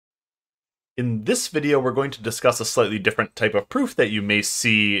In this video, we're going to discuss a slightly different type of proof that you may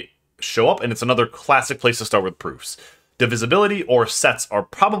see show up, and it's another classic place to start with proofs. Divisibility or sets are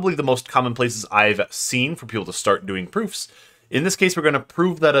probably the most common places I've seen for people to start doing proofs. In this case, we're going to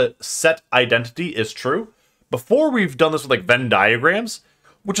prove that a set identity is true. Before, we've done this with like Venn diagrams,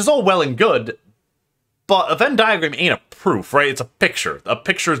 which is all well and good, but a Venn diagram ain't a proof, right? It's a picture. A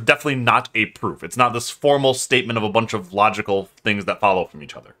picture is definitely not a proof. It's not this formal statement of a bunch of logical things that follow from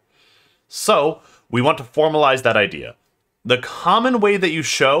each other. So, we want to formalize that idea. The common way that you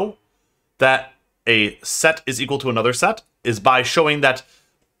show that a set is equal to another set is by showing that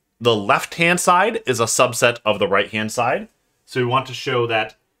the left-hand side is a subset of the right-hand side. So we want to show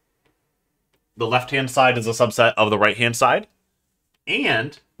that the left-hand side is a subset of the right-hand side.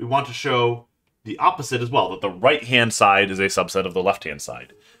 And we want to show the opposite as well, that the right-hand side is a subset of the left-hand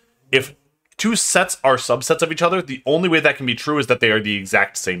side. If two sets are subsets of each other, the only way that can be true is that they are the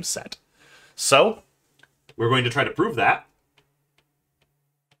exact same set. So, we're going to try to prove that.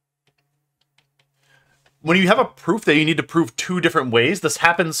 When you have a proof that you need to prove two different ways, this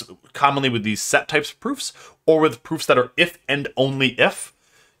happens commonly with these set types of proofs, or with proofs that are if and only if.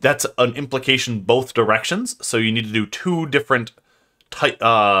 That's an implication both directions, so you need to do two different An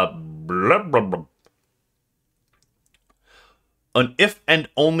if and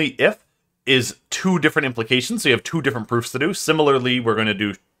only if is two different implications, so you have two different proofs to do. Similarly, we're going to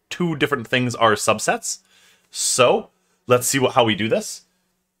do two different things are subsets. So, let's see how we do this.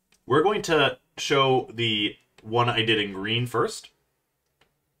 We're going to show the one I did in green first.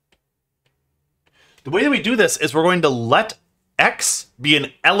 The way that we do this is we're going to let X be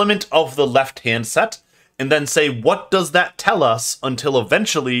an element of the left-hand set, and then say, what does that tell us, until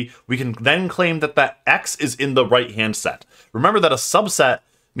eventually we can then claim that that X is in the right-hand set. Remember that a subset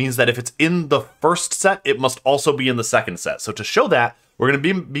means that if it's in the first set, it must also be in the second set. So to show that, we're going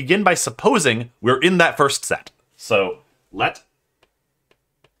to begin by supposing we're in that first set. So let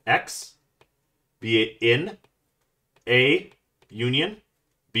X be in A union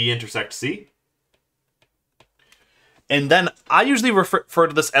B intersect C. And then I usually refer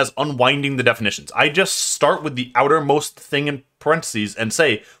to this as unwinding the definitions. I just start with the outermost thing in parentheses and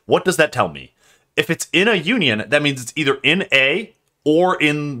say, what does that tell me? If it's in a union, that means it's either in A or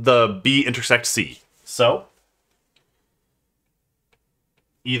in the B intersect C. So,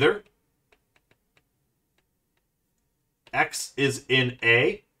 either X is in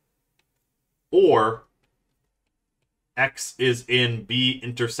A or X is in B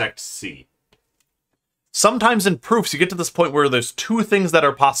intersect C. Sometimes in proofs, you get to this point where there's two things that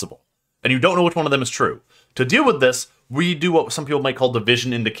are possible, and you don't know which one of them is true. To deal with this, we do what some people might call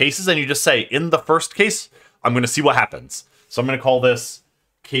division into cases, and you just say, in the first case, I'm going to see what happens. So I'm going to call this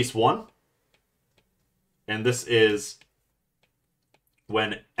case 1, and this is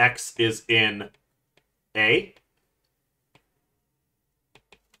when X is in A.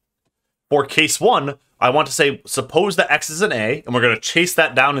 For case 1, I want to say, suppose that X is in A, and we're going to chase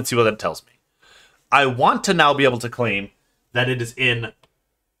that down and see what that tells me. I want to now be able to claim that it is in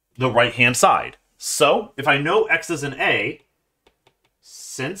the right-hand side. So, if I know X is in A,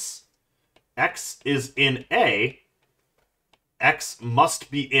 since X is in A, X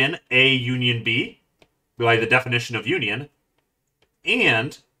must be in A union B, by the definition of union,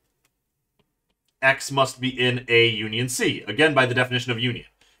 and X must be in A union C, again by the definition of union.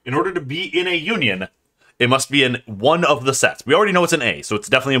 In order to be in a union, it must be in one of the sets. We already know it's in A, so it's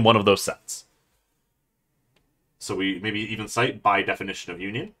definitely in one of those sets. So we maybe even cite by definition of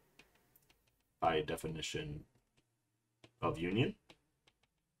union. By definition of union.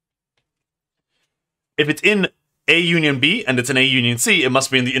 If it's in A union B and it's in A union C, it must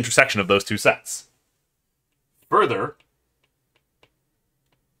be in the intersection of those two sets. Further,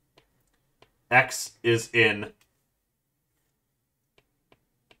 X is in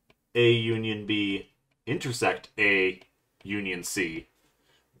A union B intersect A union C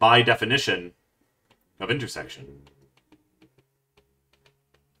by definition of intersection.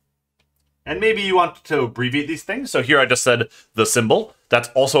 And maybe you want to abbreviate these things. So here I just said the symbol. That's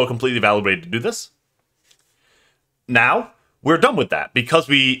also a completely valid way to do this. Now, we're done with that because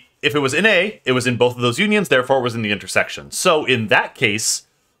if it was in A, it was in both of those unions, therefore it was in the intersection. So in that case,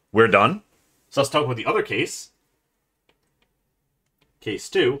 we're done. So let's talk about the other case. Case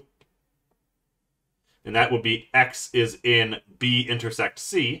 2. And that would be X is in B intersect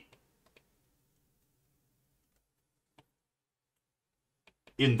C.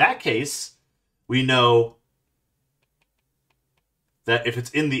 In that case, we know that if it's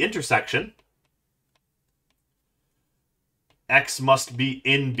in the intersection, X must be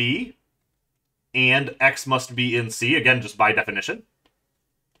in B, and X must be in C, again, just by definition.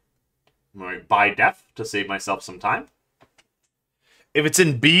 I'm going to write by def to save myself some time. If it's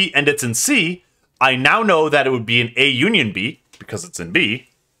in B and it's in C, I now know that it would be in A union B, because it's in B.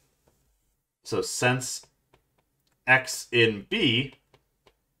 So since X in B,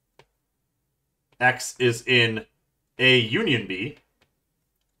 X is in A union B,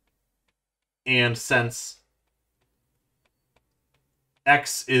 and since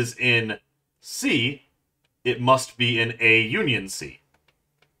X is in C, it must be in A union C.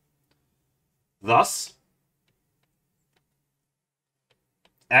 Thus,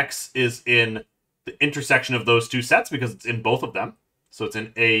 X is in the intersection of those two sets because it's in both of them. So it's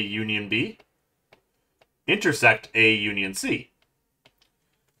in A union B, intersect A union C.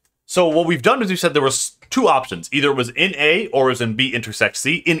 So what we've done is we said there was two options. Either it was in A or it was in B intersect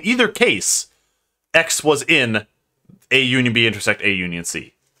C. In either case, X was in A union B intersect A union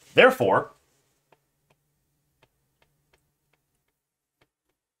C. Therefore,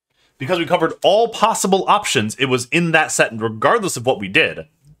 because we covered all possible options, it was in that set, and regardless of what we did,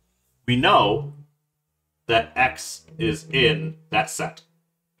 we know that X is in that set.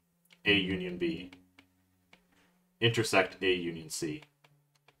 A union B, intersect A union C.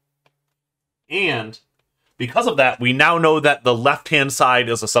 And because of that, we now know that the left-hand side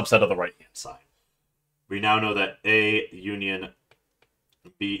is a subset of the right-hand side. We now know that A union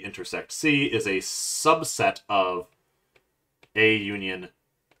B intersect C is a subset of A union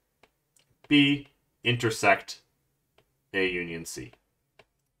B intersect A union C.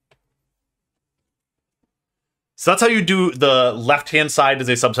 So that's how you do the left-hand side as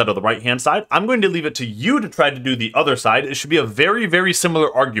a subset of the right-hand side. I'm going to leave it to you to try to do the other side. It should be a very, very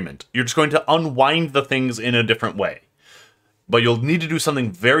similar argument. You're just going to unwind the things in a different way. But you'll need to do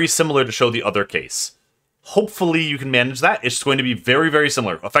something very similar to show the other case. Hopefully you can manage that. It's going to be very, very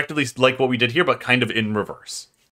similar. Effectively like what we did here, but kind of in reverse.